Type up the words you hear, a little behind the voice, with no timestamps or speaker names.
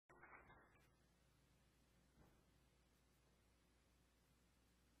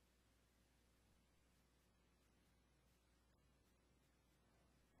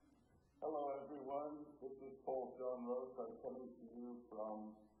Hello everyone, this is Paul John Roach. I'm coming to you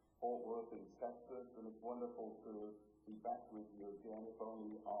from Fort Worth in Texas, and it's wonderful to be back with you again, if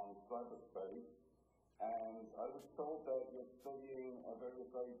only on cyberspace. And I was told that you're studying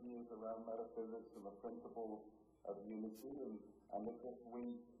various ideas around metaphysics and the principles of unity, and that this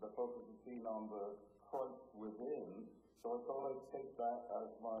week the focus has been on the Christ within. So I thought I'd take that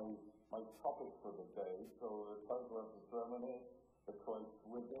as my topic for the day. So the title of the sermon is The Christ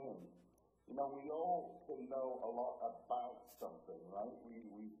Within. You know, we all can know a lot about something, right?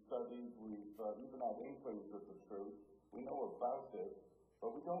 We've studied, we've even had inklings of the truth. We know about it,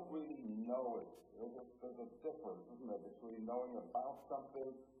 but we don't really know it. There's a difference, isn't there, between knowing about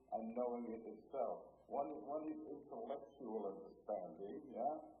something and knowing it itself. One is intellectual understanding,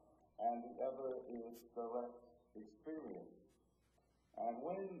 yeah? And the other is direct experience. And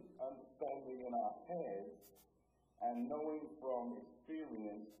when understanding in our heads and knowing from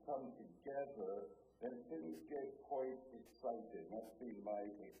experience come together, then things get quite exciting. That's been my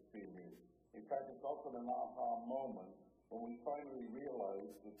experience. In fact, it's often an aha moment when we finally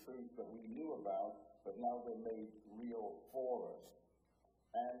realize the truths that we knew about, but now they're made real for us.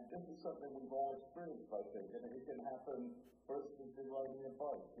 And this is something we've all experienced, I think, and it can happen first in riding a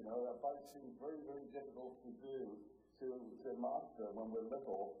bike. You know, a bike seems very, very difficult to do, to master when we're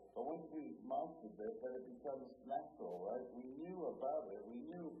little, but once we've mastered it, then it becomes natural, right? We knew about it, we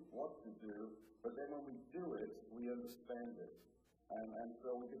knew what to do, but then when we do it, we understand it. And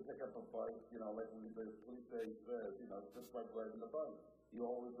so we can pick up a bike, you know, like the cliche says, you know, it's just like riding a bike. You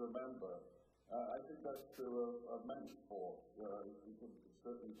always remember. I think that's true of many sports. It's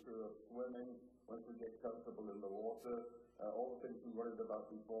certainly true of swimming. Once we get comfortable in the water, all the things we worried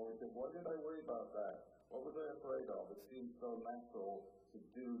about before, we think, why did I worry about that? What was I afraid of? It seems so natural to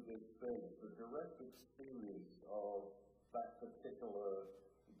do this thing. The direct experience of that particular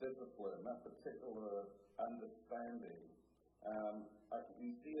discipline, that particular understanding.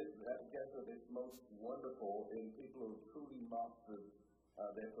 You see it, I guess, at its most wonderful in people who truly mastered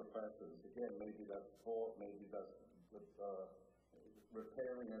their professions. Again, maybe that's sport, maybe that's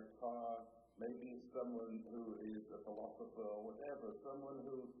repairing a car, maybe someone who is a philosopher or whatever, someone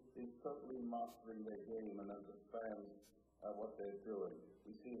who is totally mastering their game and understands what they're doing.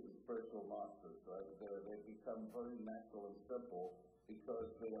 We see it with spiritual masters, right? They become very natural and simple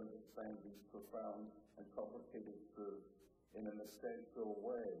because they understand these profound and complicated truths in an essential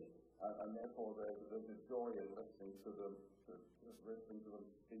way. And therefore, there's a joy in listening to them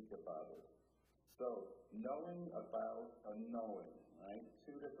speak about it. So, knowing about and knowing, right?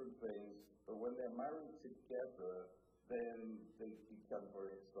 Two different things, but when they're married together, then they become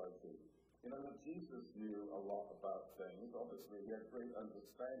very exciting. You know, Jesus knew a lot about things. Obviously, he had great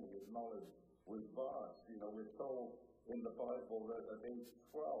understanding. His knowledge was vast. You know, we're told in the Bible that at age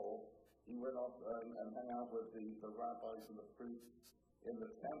 12, he went off and hung out with the rabbis and the priests in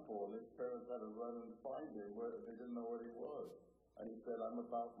the temple, and his parents had to run and find him where they didn't know where he was. And he said, I'm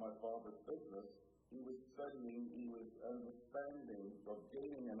about my Father's business. He was studying, he was understanding, or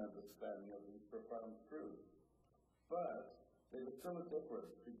gaining an understanding of these profound truths. But there was still a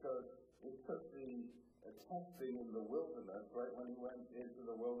difference, because it took the testing in the wilderness, right? When he went into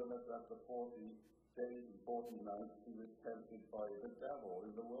the wilderness after 40 days and 40 nights, he was tempted by the devil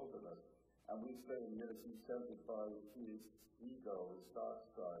in the wilderness. And we say he was tempted by his ego, his dark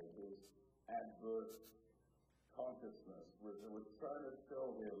side, his adverse consciousness, which was trying to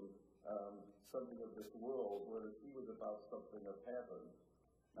show him something of this world, whereas he was about something of heaven.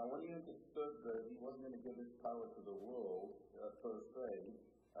 Now, when he understood that he wasn't going to give his power to the world, per se,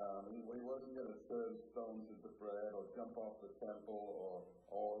 he wasn't going to turn stones into bread or jump off the temple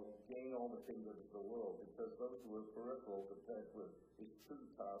or gain all the kingdoms of the world, because those were peripheral compared with his true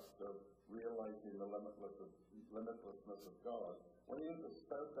task of realizing the limitlessness of God. When he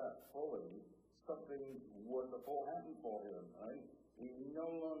understood that fully, something wonderful happened for him, right? He no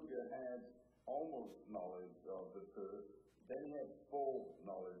longer had almost knowledge of the truth, then he had full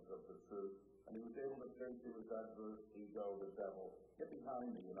knowledge of the truth, and he was able to say to his adverse ego, the devil, get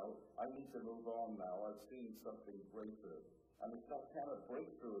behind me, you know, I need to move on now, I've seen something greater. And it's that kind of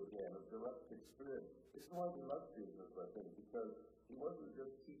breakthrough again, of direct experience. This is why we love Jesus, I think, because he wasn't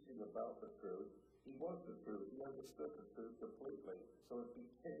just teaching about the truth, he was the truth, he understood the truth completely, so it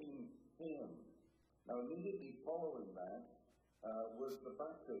became him. Now, immediately following that was the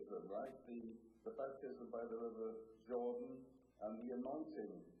baptism, right? The baptism by the river Jordan and the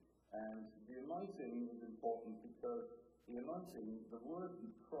anointing. And the anointing is important because the anointing, the word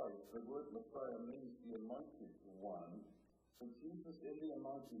Christ, the word Messiah means the anointed one. So Jesus in the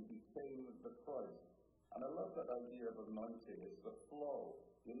anointing became the Christ. And I love that idea of anointing. It's the flow.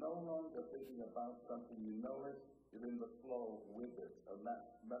 You're no longer thinking about something, you know it, you're in the flow with it. And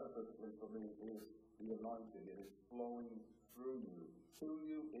that, metaphysically for me, is the anointing. It is flowing through you, to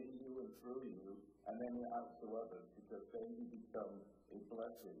you, in you, and through you, and then out to others, because then you become a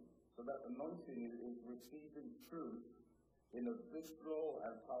blessing. So that anointing is receiving truth in a visceral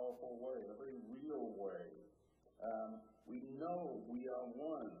and powerful way, in a very real way. We know we are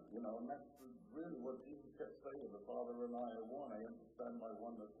one, and that's really what Jesus kept saying, the Father and I are one. I understand my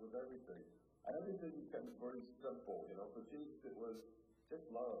oneness with everything. And everything becomes very simple, For Jesus it was just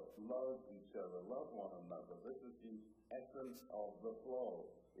love each other, love one another. This is the essence of the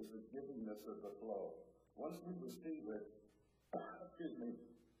flow, is the givingness of the flow. Once we receive it,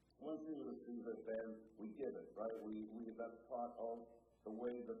 once we receive it, then we give it, right? That's part of the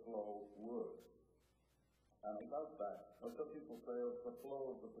way the flow works. And I love that. Some people say it's the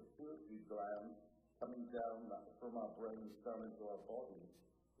flow of the pituitary gland coming down from our brains down into our body.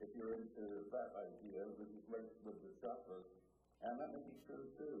 If you're into that idea, which is linked with the chakras. And that may be true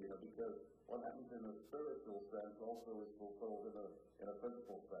too, because what happens in a spiritual sense also is fulfilled in a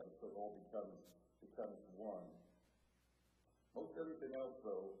physical sense. So it all becomes one. Most everything else,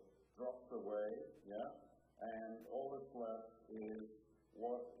 though, drops away, and all that's left is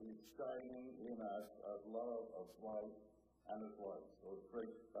what is shining in us as love, of light, and as light. So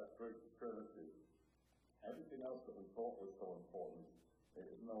that great Trinity. Everything else that we thought was so important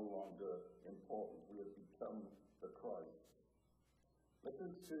is no longer important. We have become the Christ.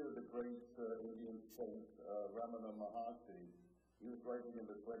 Listen to the great Indian saint Ramana Maharshi. He was writing in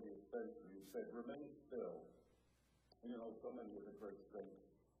the 20th century. He said, "Remain still." So many of the great saints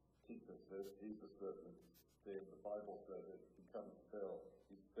teach us this. Jesus certainly did. The Bible says it. Become still.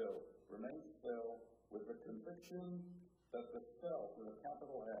 Be still. Remain still with the conviction that the self, with a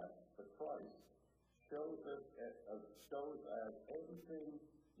capital S, the Christ, shows as everything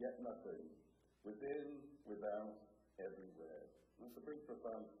yet nothing, within, without, everywhere. That's a pretty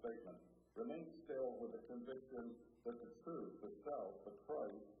profound statement. Remain still with the conviction that the truth, the self, the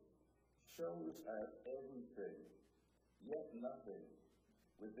Christ, shows as everything, yet nothing,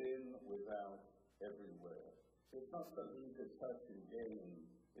 within, without, everywhere. It's not something you could touch and gain.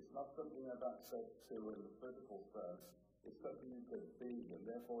 It's not something you have access to in the physical sense. It's something you could be, and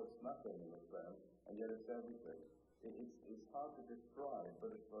therefore it's nothing in a sense, and yet it's everything. It's hard to describe, but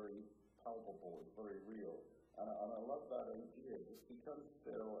it's very palpable. It's very real. And I love that idea. Just become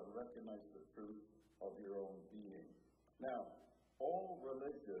still and recognize the truth of your own being. Now, all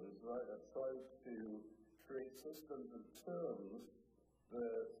religions, right, have tried to create systems and terms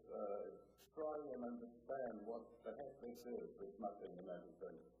that try and understand what the heck this is. There's nothing in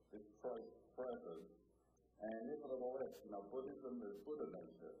everything. It's Christ's presence. And here's a little list. Buddhism is Buddha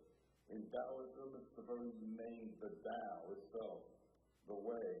nature. In Taoism, it's the very name, the Tao itself, the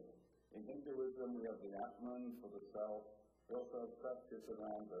way. In Hinduism, we have the Atman for the self. We also have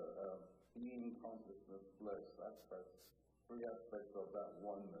Satchitananda, being, consciousness, bliss. Three aspects of that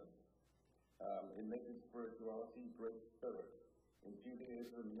oneness. In naked spirituality, Great Spirit. In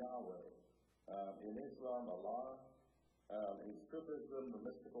Judaism, Yahweh. In Islam, Allah. In Sufism, the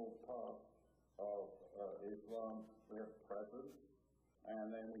mystical part of Islam, we have presence.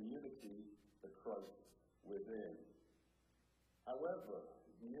 And then in unity, the Christ within. However,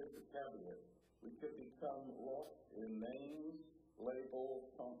 here's the caveat. We could become lost in names,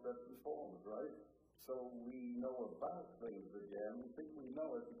 labels, concepts, and forms, right? So we know about things again. We think we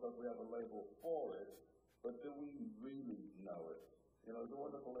know it because we have a label for it, but do we really know it? There's a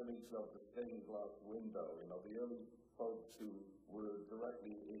wonderful image of the stained glass window. The early folks who were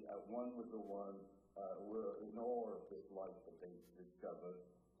directly at one with the one were in awe of this light that they discovered.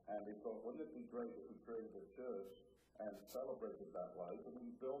 And they thought, wouldn't it be great if we created a church and celebrated that light, and we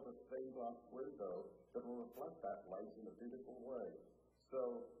build a stained glass window that will reflect that light in a beautiful way.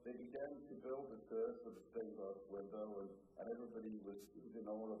 So they began to build a church with a stained glass window, and everybody was in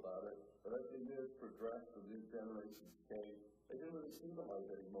awe about it. But as the years progressed, the new generations came, they didn't really see the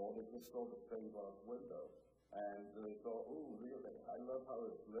light anymore. They just saw the stained glass window. And they thought, oh, really? I love how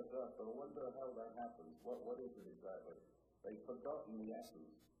it's lit up, but I wonder how that happens. What is it exactly? They'd forgotten the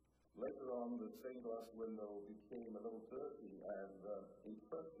essence. Later on, the stained glass window became a little dirty and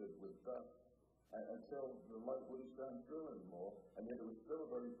encrusted with dust until the light wouldn't shine through anymore, and yet it was still a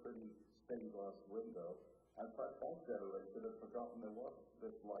very pretty stained glass window. In fact, that generation had forgotten there was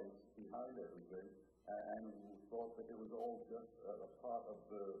this light behind everything and thought that it was all just a part of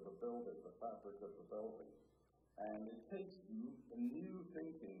the building, the fabric of the building. And it takes a new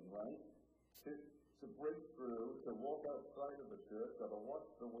thinking, right, to to break through, to walk outside of the church, or to watch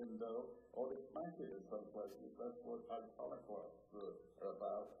the window, or to smash it in some places. That's what iconoclasts are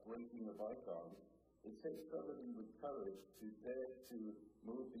about, breaking of icons. It takes somebody with courage to dare to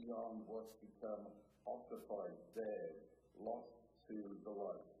move beyond what's become occupied, dead, lost to the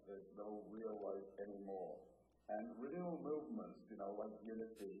light. There's no real life anymore. And renewal movements, like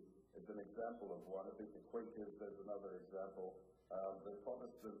Unity is an example of one. I think the Quakers is another example. The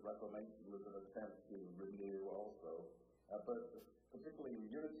Protestant Reformation was an attempt to renew also. But particularly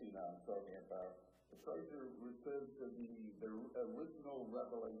Unity now I'm talking about, it tries to return to the original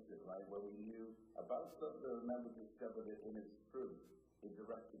revelation, right, where we knew about something and then we discovered it in its truth, in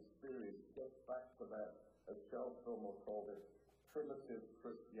direct experience. It gets back to that, as Charles Fillmore called it, primitive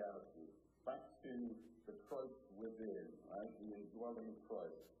Christianity. Back to the Christ within, right, the indwelling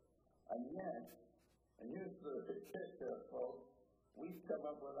Christ. And yet, and here's the kicker, folks, we've come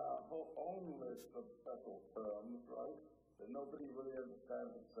up with our own list of special terms, right, that nobody really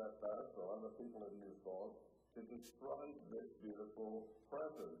understands except us or other people in New Thought to describe this beautiful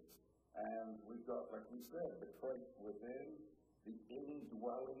presence. And we've got, like we said, the Christ within, the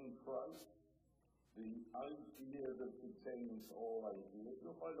indwelling Christ, the idea that contains all ideas.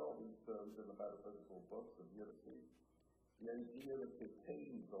 You'll find all these terms in the metaphysical books of Unity. The idea that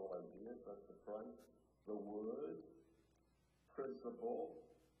contains all ideas, that's the Christ. The Word, principle,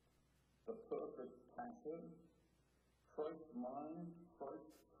 the perfect pattern, Christ's mind,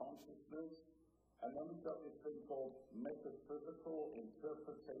 Christ's consciousness, and then we've got this thing called metaphysical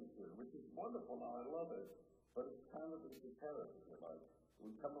interpretation, which is wonderful, and I love it, but it's kind of esoteric, if you like.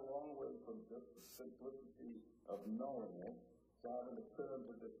 We've come a long way from just the simplicity of knowing it to having a term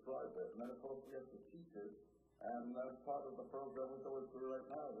to describe it. And then, of course, we have to teach it, and that's part of the program we're going through right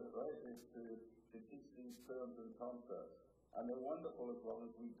now, right, is to teach these terms and concepts. And they're wonderful as long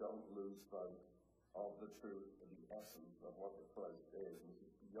as we don't lose sight of the truth and the essence of what the Christ is, which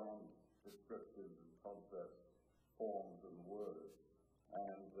is beyond descriptions and concepts, forms and words.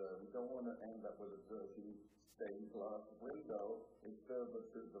 And we don't want to end up with a dirty stained glass window instead of the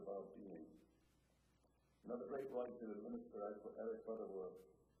truth of our being. Another great writer and minister, Eric Butterworth,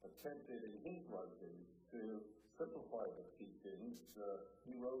 attempted in his writings to simplify the teachings.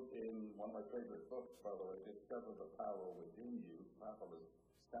 He wrote in one of my favorite books, by the way, Discover the Power Within You, fabulous,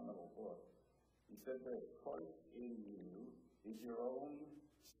 seminal book. He said that Christ in you is your own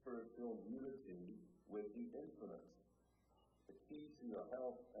spiritual unity with the infinite, the key to your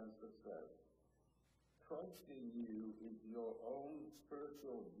health and success. Christ in you is your own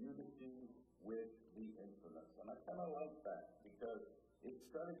spiritual unity with the infinite. And I kind of like that because it's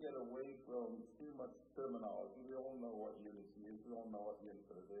trying to get away from too much terminology. We all know what unity is. We all know what the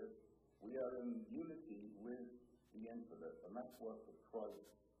infinite is. We are in unity with the infinite, and that's what the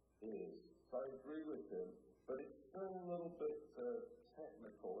Christ is. So I agree with him, but it's still a little bit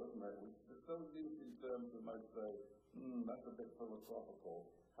technical, isn't it? We still use these terms we might say, that's a bit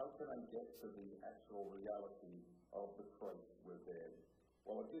philosophical. How can I get to the actual reality of the Christ within?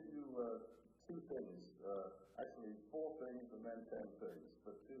 Well, I'll give you two things, actually 4 things and then 10 things,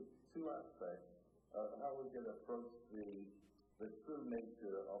 but two aspects of how we can approach the true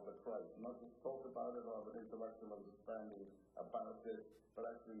nature of the Christ. Not just talk about it or have an intellectual understanding about it, but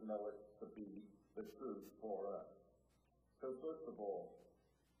actually know it to be the truth for us. So first of all,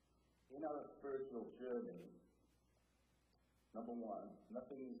 in our spiritual journey, number 1,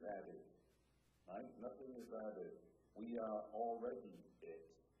 nothing is added. Right? Nothing is added. We are already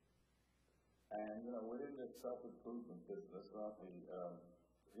it. And, we're in this self-improvement business, aren't we?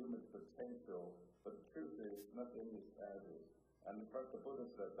 Human potential, but the truth is, nothing is added. And in fact, the Buddha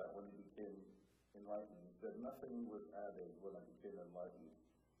said that when he became enlightened. He said, nothing was added when I became enlightened.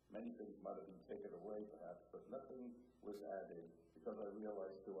 Many things might have been taken away, perhaps, but nothing was added because I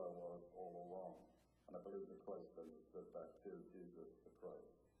realized who I was all along. And I believe the Christ understood that too, Jesus the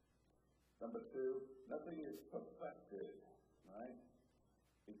Christ. Number 2, nothing is perfected, right?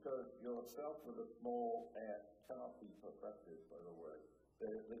 Because yourself with a small s cannot be perfected, by the way.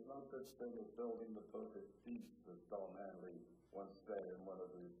 There's no such thing as building the perfect beast, as Don Henley once said in one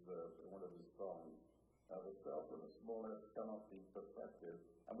of his songs. The self with a small s cannot be perfected.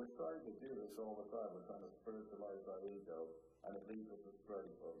 And we're trying to do this all the time. We're trying to spiritualize our ego, and it leads us astray,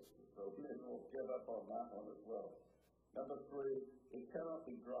 folks. So we'll give up on that one as well. Number 3, it cannot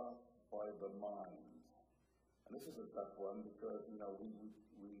be grasped by the mind. And this is a tough one because,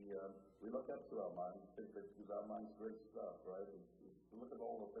 we look up to our minds, think that our mind's great stuff, right? We look at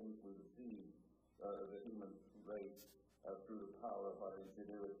all the things we receive, the human race, through the power of our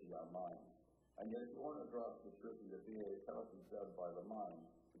ingenuity, our mind. And yet, if you want to grasp the truth of your being, it cannot be done by the mind,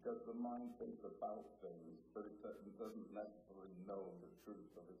 because the mind thinks about things, but it doesn't necessarily know the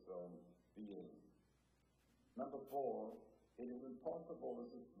truth of its own being. Number 4, it is impossible,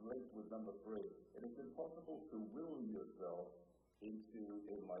 this is linked with number 3, it is impossible to will yourself into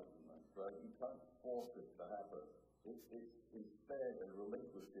enlightenment, right? You can't force it to happen. It's instead a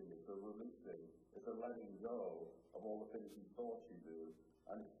relinquishing, it's a releasing, it's a letting go of all the things you thought you do.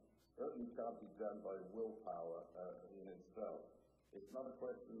 And it certainly can't be done by willpower in itself. It's not a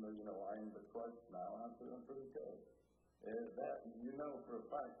question of, I am the Christ now, and I'm feeling pretty good. That, for a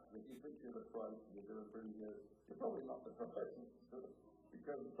fact, if you think you're the Christ, you're doing pretty good, you're probably not the Christ.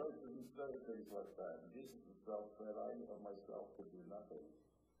 Because the Christ doesn't say things like that. Jesus himself said, I of myself could do nothing.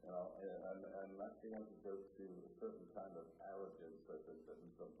 And that's the antidote to a certain kind of arrogance, I think, that we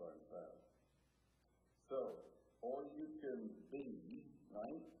sometimes have. So, all you can be,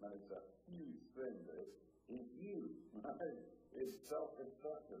 right, and it's a huge thing, is you, right? It's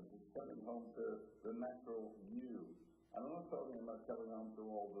self-acceptance. It's coming home to the natural you. And I'm not talking about coming home to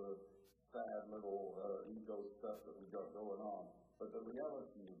all the sad little ego stuff that we got going on, but the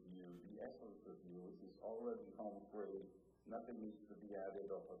reality of you, the essence of you, which is already home free, nothing needs to be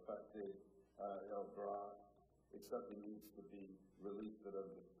added or perfected or grasped. It's something needs to be released and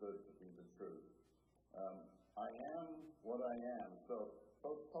understood to be the truth. I am what I am. So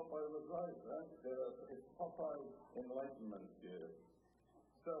Popeye was right? It's Popeye enlightenment here.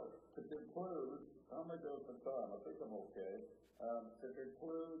 So, to conclude, how am I doing for time? I think I'm okay. To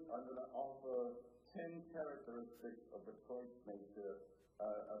conclude, I'm going to offer 10 characteristics of the Christ nature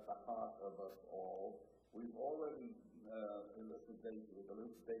at the heart of us all. We've already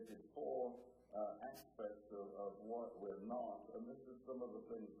elucidated 4 aspects of what we're not, and this is some of the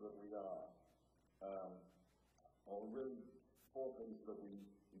things that we are. Or really 4 things that we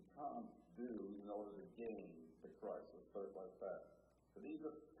can't do in order to gain the Christ, let's put it like that. So these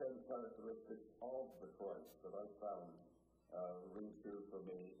are 10 characteristics of the Christ that I found ring true for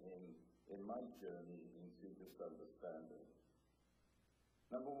me in my journey into this understanding.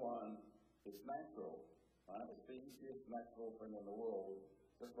 Number 1, it's natural. Right? It's the easiest natural thing in the world,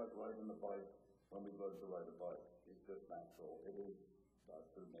 just like riding a bike when we learn to ride a bike. It's just natural. It is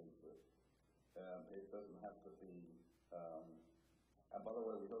true nature. It doesn't have to be, and by the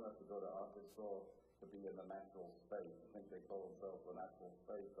way, we don't have to go to Arkansas to be in the natural state. I think they call themselves the natural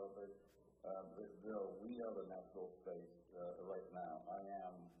state, don't they? No, we are the natural state right now. I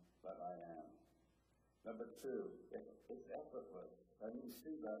am that I am. Number 2, it's effortless. And you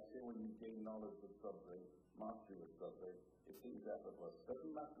see that too when you gain knowledge of something, mastery of something. It seems effortless.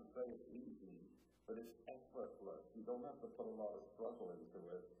 Doesn't have to say it's easy, but it's effortless. You don't have to put a lot of struggle into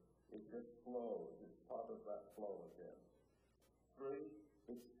it. It just flows. It's part of that flow again. 3,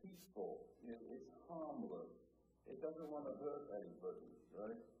 it's peaceful. It's harmless. It doesn't want to hurt anybody,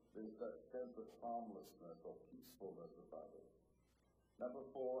 right? There's that sense of harmlessness or peacefulness about it. Number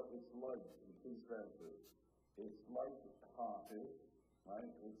 4, it's light in 2 senses. It's light-hearted,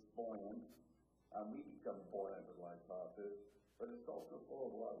 right? It's buoyant. And we become buoyant and light-hearted. But it's also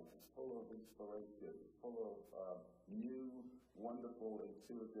full of life. It's full of inspiration. It's full of new, wonderful,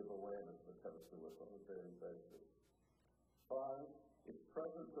 intuitive awareness that comes to us on a daily basis. 5, it's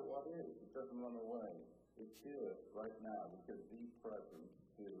present to what is. It doesn't run away. It's here right now. We can be present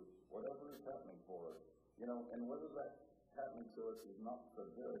to whatever is happening for us. And whether that's happening to us is not so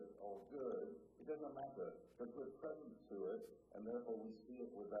good or good, it doesn't matter. Because we're present to it, and therefore we see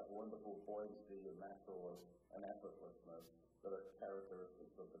it with that wonderful buoyancy and naturalness and effortlessness that are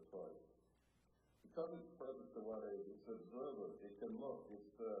characteristics of the Christ. Because it's present to what is, it's observant. It can look.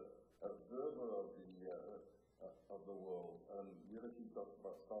 It's the observer of the world. And Unity talks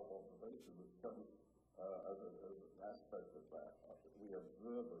about self-observation, which comes as an aspect of that. We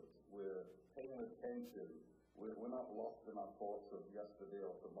observe it. We're paying attention. We're not lost in our thoughts of yesterday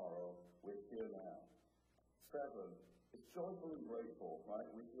or tomorrow. We're here now. 7, it's joyfully grateful, right?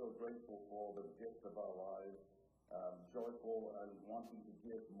 We feel grateful for the gift of our lives, joyful and wanting to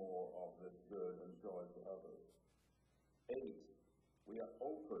give more of this good and joy to others. 8, we are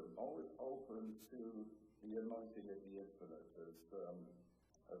open, always open to the anointing of the infinite.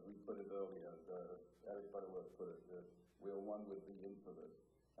 As we put it earlier, Eric Butterworth put it, we are one with the infinite.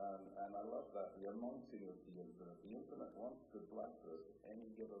 And I love that, the anointing of the infinite. The infinite wants to bless us at any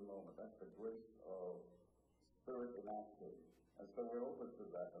given moment. That's the grace of spirit in action. And so we're open to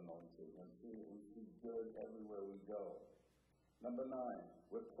that anointing and we see good everywhere we go. Number 9,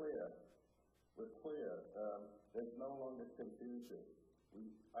 we're clear. We're clear. There's no longer confusion.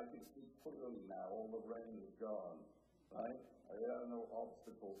 I can see clearly now. All the rain is gone, right? There are no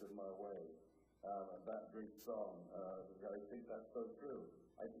obstacles in my way. That great song, I think that's so true.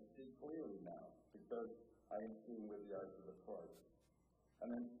 I can And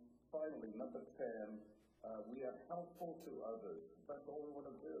then finally, number 10, we are helpful to others. That's all we want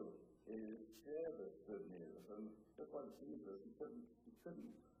to do, is share this good news. And just like Jesus, he couldn't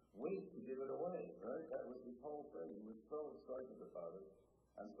wait to give it away, right? That was his whole thing. He was so excited about it.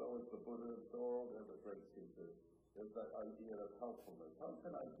 And so is the Buddha, so all the other great teachers. There's that idea of helpfulness. How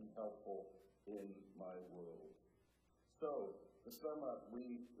can I be helpful in my world? So, to sum up,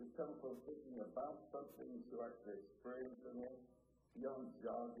 we come from thinking about something to actually experience in it, beyond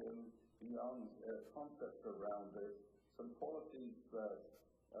jargon, beyond concepts around it, some qualities that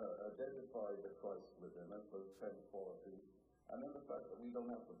identify the Christ within us, those 10 qualities, and then the fact that we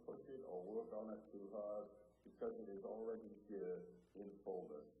don't have to push it or work on it too hard because it is already here in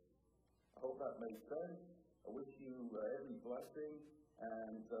fullness. I hope that makes sense. I wish you every blessing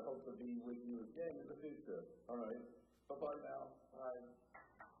and hope to be with you again in the future. All right. Bye-bye now. Bye.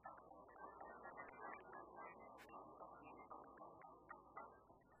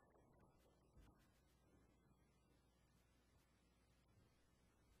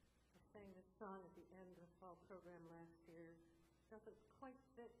 Song at the end of the fall program last year. Doesn't quite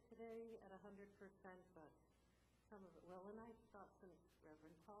fit today at 100%, but some of it will. And I thought since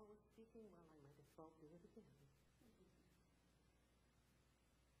Reverend Paul was speaking, well, I might as well do it again.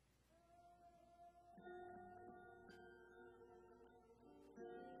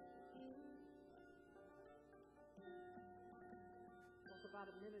 There's about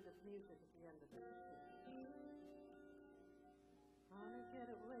a minute of music at the end of it. Wanna get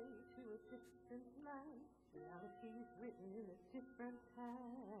away to a distant land. Reality's written in a different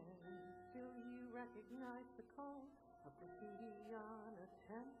hand. Still you recognize the call of graffiti on a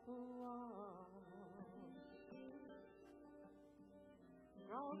temple wall.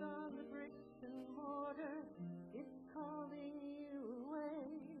 Scrawled on the bricks and mortar, it's calling you away.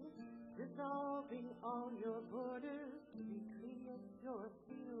 Dissolving all your borders, recreate your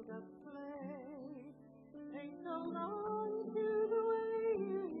field of play. Take so long to the way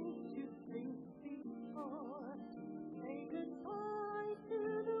you used to think before. Say goodbye to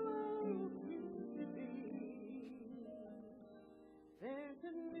the way it used to be. There's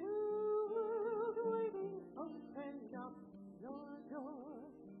a new world waiting. Open up your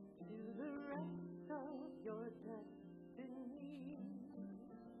door to the rest of your destiny.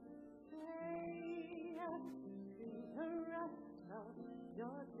 Say yes to the rest of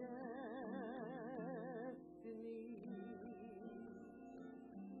your destiny.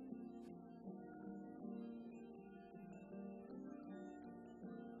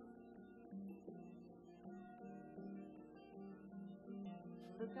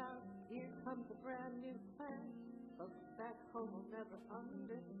 Look out, here comes a brand new plan. Folks back home will never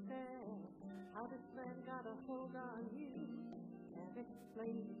understand how this man got a hold on you. Can't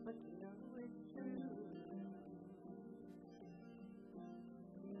explain it, but you know it's true.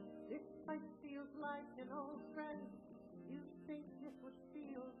 This place feels like an old friend. You think it would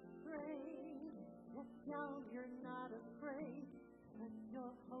feel strange. Yet now you're not afraid. Let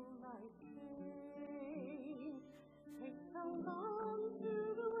your whole life change. Take so long to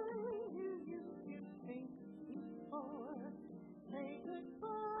the way you used to think before. Say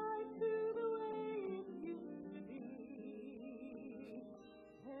goodbye to the way it used to be.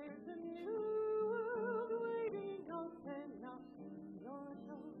 There's a new world waiting. Open up your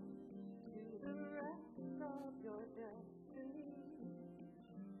door to the rest of your destiny.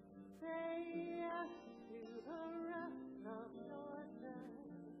 Say yes to the rest of your destiny.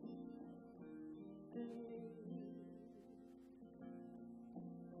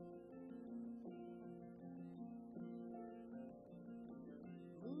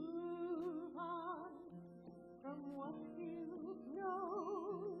 Move on from what you've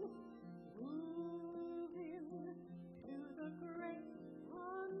known. Move into the great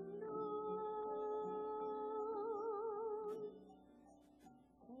unknown.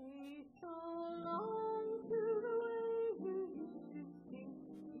 Say so long to the way you used to think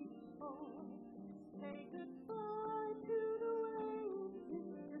before. Say goodbye to the way it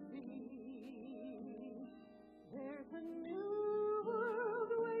used to be. There's a new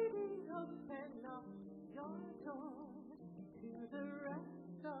world waiting. Open up your door to the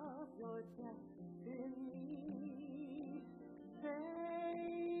rest of your destiny.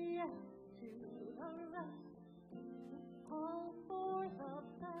 Say yes to the rest. Call for the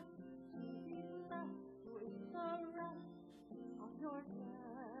best. Be left with the rest of your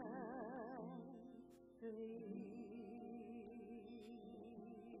destiny.